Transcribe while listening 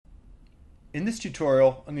In this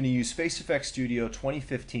tutorial, I'm going to use FaceFX Studio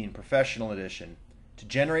 2015 Professional Edition to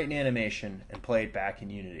generate an animation and play it back in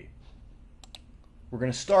Unity. We're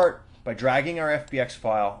going to start by dragging our FBX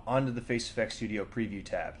file onto the FaceFX Studio Preview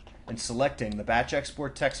tab and selecting the batch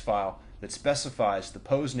export text file that specifies the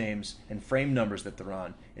pose names and frame numbers that they're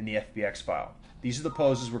on in the FBX file. These are the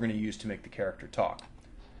poses we're going to use to make the character talk.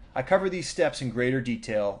 I cover these steps in greater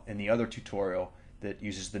detail in the other tutorial that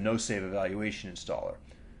uses the no-save evaluation installer.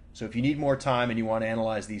 So if you need more time and you want to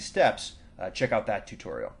analyze these steps, check out that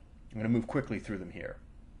tutorial. I'm going to move quickly through them here.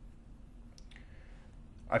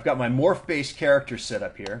 I've got my morph-based character set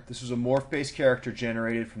up here. This is a morph-based character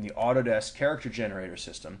generated from the Autodesk character generator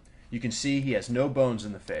system. You can see he has no bones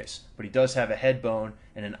in the face, but he does have a head bone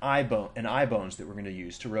and an eye bones that we're going to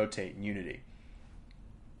use to rotate in Unity.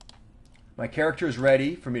 My character is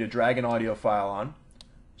ready for me to drag an audio file on.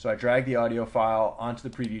 So I drag the audio file onto the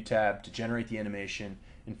Preview tab to generate the animation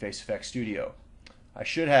in FaceFX Studio. I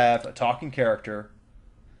should have a talking character.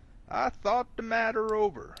 I thought the matter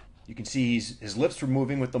over. You can see his lips were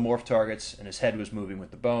moving with the morph targets and his head was moving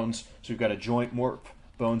with the bones. So we've got a joint morph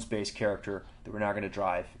bones-based character that we're now going to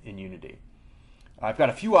drive in Unity. I've got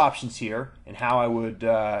a few options here in how I would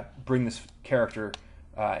bring this character,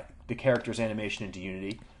 the character's animation into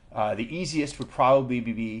Unity. The easiest would probably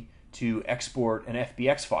be to export an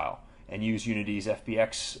FBX file and use Unity's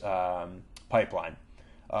FBX pipeline.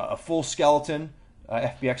 A full skeleton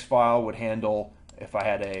FBX file would handle if I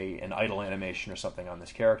had an idle animation or something on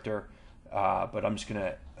this character, but I'm just going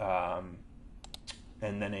to,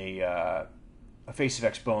 and then a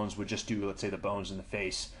FaceFX bones would just do, let's say, the bones in the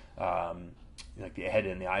face, like the head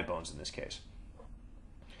and the eye bones in this case.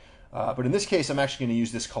 But in this case, I'm actually going to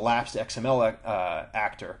use this collapsed XML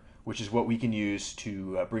actor, which is what we can use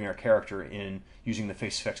to bring our character in using the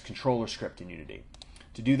FaceFX controller script in Unity.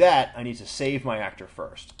 To do that, I need to save my actor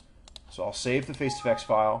first. So I'll save the FaceFX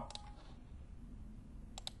file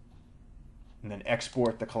and then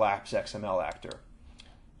export the collapsed XML actor.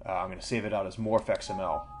 I'm going to save it out as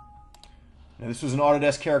morph.xml. Now this was an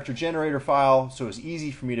Autodesk character generator file, so it's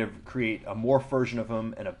easy for me to create a morph version of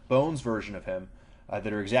him and a bones version of him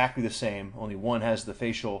that are exactly the same, only one has the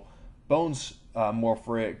facial bones morph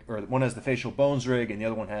rig, or one has the facial bones rig and the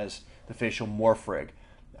other one has the facial morph rig.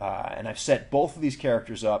 And I've set both of these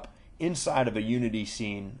characters up inside of a Unity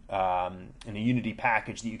scene in a Unity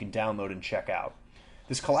package that you can download and check out.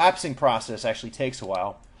 This collapsing process actually takes a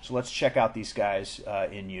while, so let's check out these guys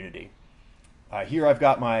in Unity. Here I've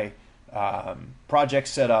got my project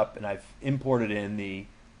set up and I've imported in the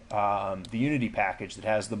Unity package that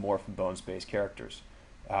has the morph and bones-based characters.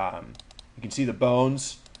 You can see the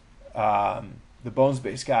bones. The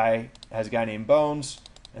bones-based guy has a guy named Bones,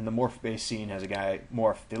 and the morph-based scene has a guy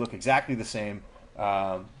Morph. They look exactly the same,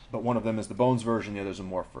 but one of them is the bones version, the other is a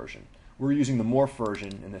morph version. We're using the morph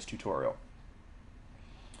version in this tutorial.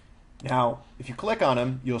 Now, if you click on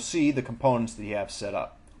him, you'll see the components that you have set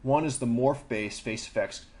up. One is the morph-based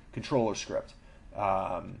FaceFX controller script,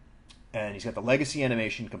 and he's got the legacy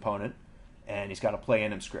animation component, and he's got a play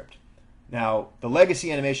anim script. Now, the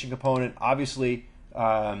legacy animation component, obviously,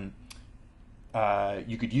 you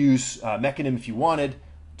could use Mechanim if you wanted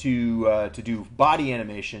to do body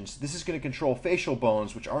animations. This is going to control facial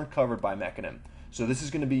bones, which aren't covered by Mechanim. So this is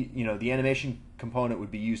going to be, the animation component would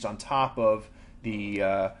be used on top of the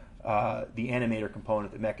animator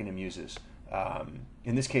component that Mechanim uses.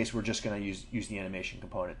 In this case, we're just going to use the animation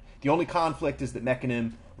component. The only conflict is that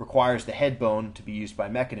Mechanim requires the head bone to be used by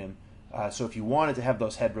Mechanim. So if you wanted to have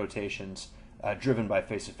those head rotations driven by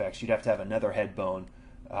FaceFX, you'd have to have another head bone,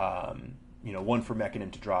 one for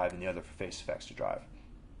Mechanim to drive and the other for FaceFX to drive.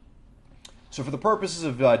 So for the purposes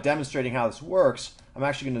of demonstrating how this works, I'm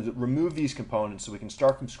actually going to remove these components so we can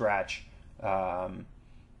start from scratch and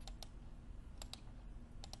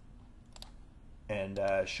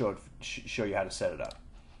show you how to set it up.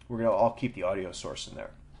 I'll keep the audio source in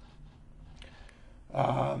there.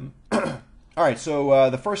 All right, so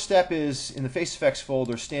the first step is in the FaceFX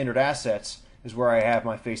folder, Standard Assets, is where I have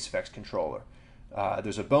my FaceFX controller.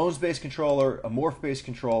 There's a bones-based controller, a morph-based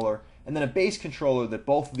controller, and then a base controller that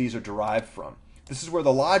both of these are derived from. This is where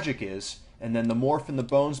the logic is, and then the morph and the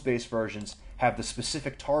bones-based versions have the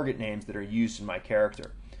specific target names that are used in my character.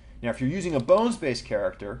 Now, if you're using a bones-based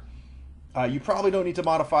character, you probably don't need to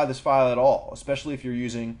modify this file at all, especially if you're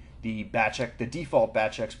using the default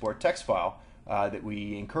batch export text file that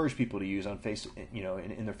we encourage people to use on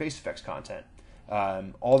in their FaceFX content.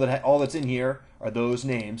 All that's in here are those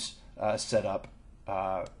names set up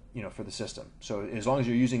for the system. So as long as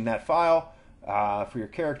you're using that file for your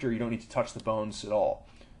character, you don't need to touch the bones at all.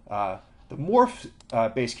 The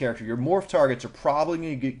morph-based character, your morph targets are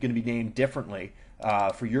probably going to be named differently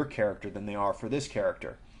for your character than they are for this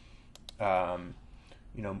character.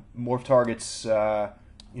 Morph targets,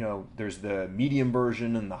 there's the medium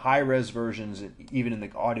version and the high-res versions, even in the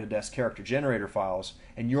Autodesk character generator files,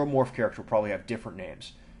 and your morph character will probably have different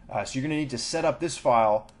names. So you're going to need to set up this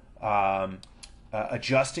file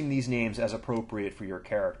adjusting these names as appropriate for your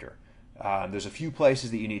character. There's a few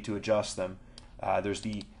places that you need to adjust them. There's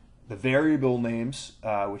the variable names,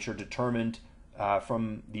 which are determined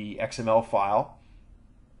from the XML file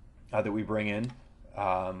that we bring in.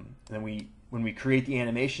 And then when we create the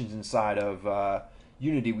animations inside of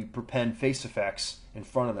Unity, we prepend FaceFX in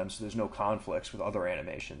front of them so there's no conflicts with other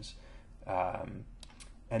animations. And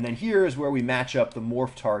then here is where we match up the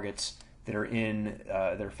morph targets that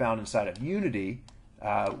are found inside of Unity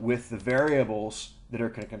with the variables that are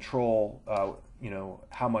going to control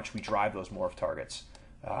how much we drive those morph targets.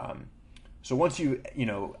 So once you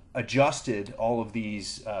adjusted all of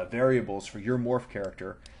these variables for your morph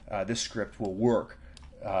character, this script will work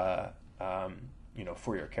for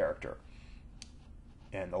your character.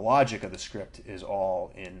 And the logic of the script is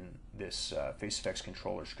all in this FaceFX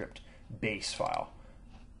controller script base file.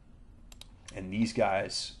 And these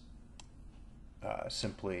guys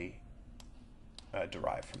simply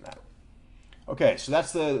derive from that. Okay, so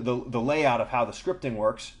that's the layout of how the scripting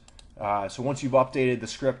works. So once you've updated the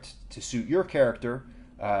script to suit your character,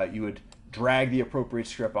 you would drag the appropriate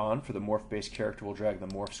script on. For the morph-based character, we'll drag the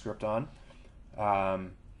morph script on.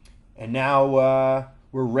 And now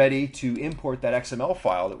we're ready to import that XML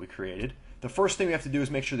file that we created. The first thing we have to do is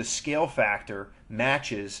make sure the scale factor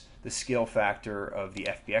matches the scale factor of the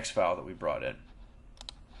FBX file that we brought in.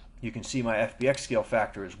 You can see my FBX scale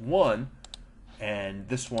factor is 1, and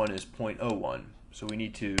this one is 0.01. So we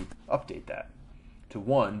need to update that to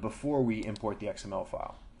 1 before we import the XML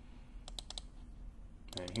file.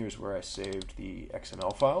 And here's where I saved the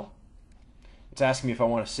XML file. It's asking me if I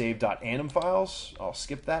want to save .anim files. I'll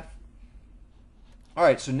skip that. All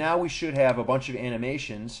right, so now we should have a bunch of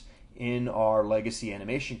animations in our legacy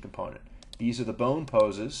animation component. These are the bone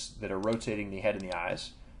poses that are rotating the head and the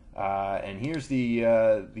eyes. And here's the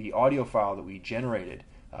audio file that we generated.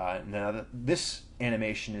 Now this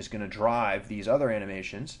animation is going to drive these other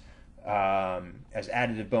animations as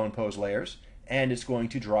additive bone pose layers, and it's going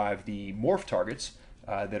to drive the morph targets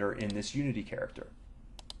that are in this Unity character.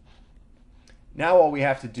 Now all we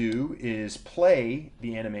have to do is play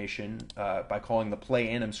the animation by calling the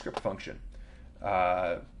play_anim script function,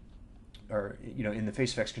 in the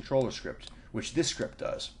FaceFX controller script, which this script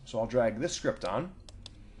does. So I'll drag this script on,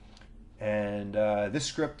 and this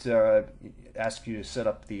script asks you to set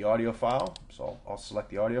up the audio file. So I'll select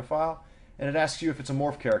the audio file, and it asks you if it's a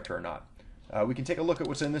morph character or not. We can take a look at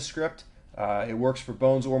what's in this script. It works for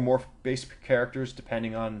bones or morph-based characters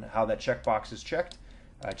depending on how that checkbox is checked.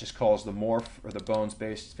 It just calls the morph or the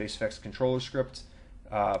bones-based FaceFX controller script.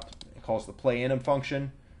 It calls the play_anim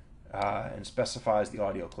function and specifies the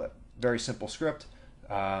audio clip. Very simple script,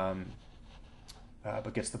 but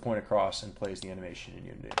gets the point across and plays the animation in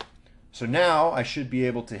Unity. So now I should be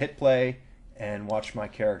able to hit play and watch my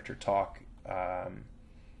character talk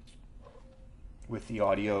with the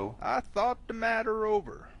audio. I thought the matter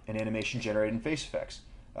over. An animation generated in FaceFX.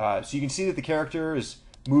 So you can see that the character is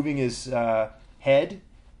moving his head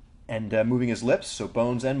and moving his lips, so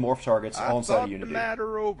bones and morph targets all inside of Unity. I thought the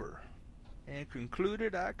matter over and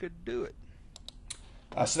concluded I could do it.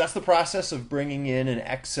 So that's the process of bringing in an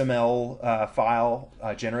XML file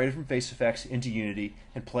generated from FaceFX into Unity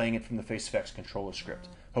and playing it from the FaceFX controller script.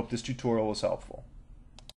 Hope this tutorial was helpful.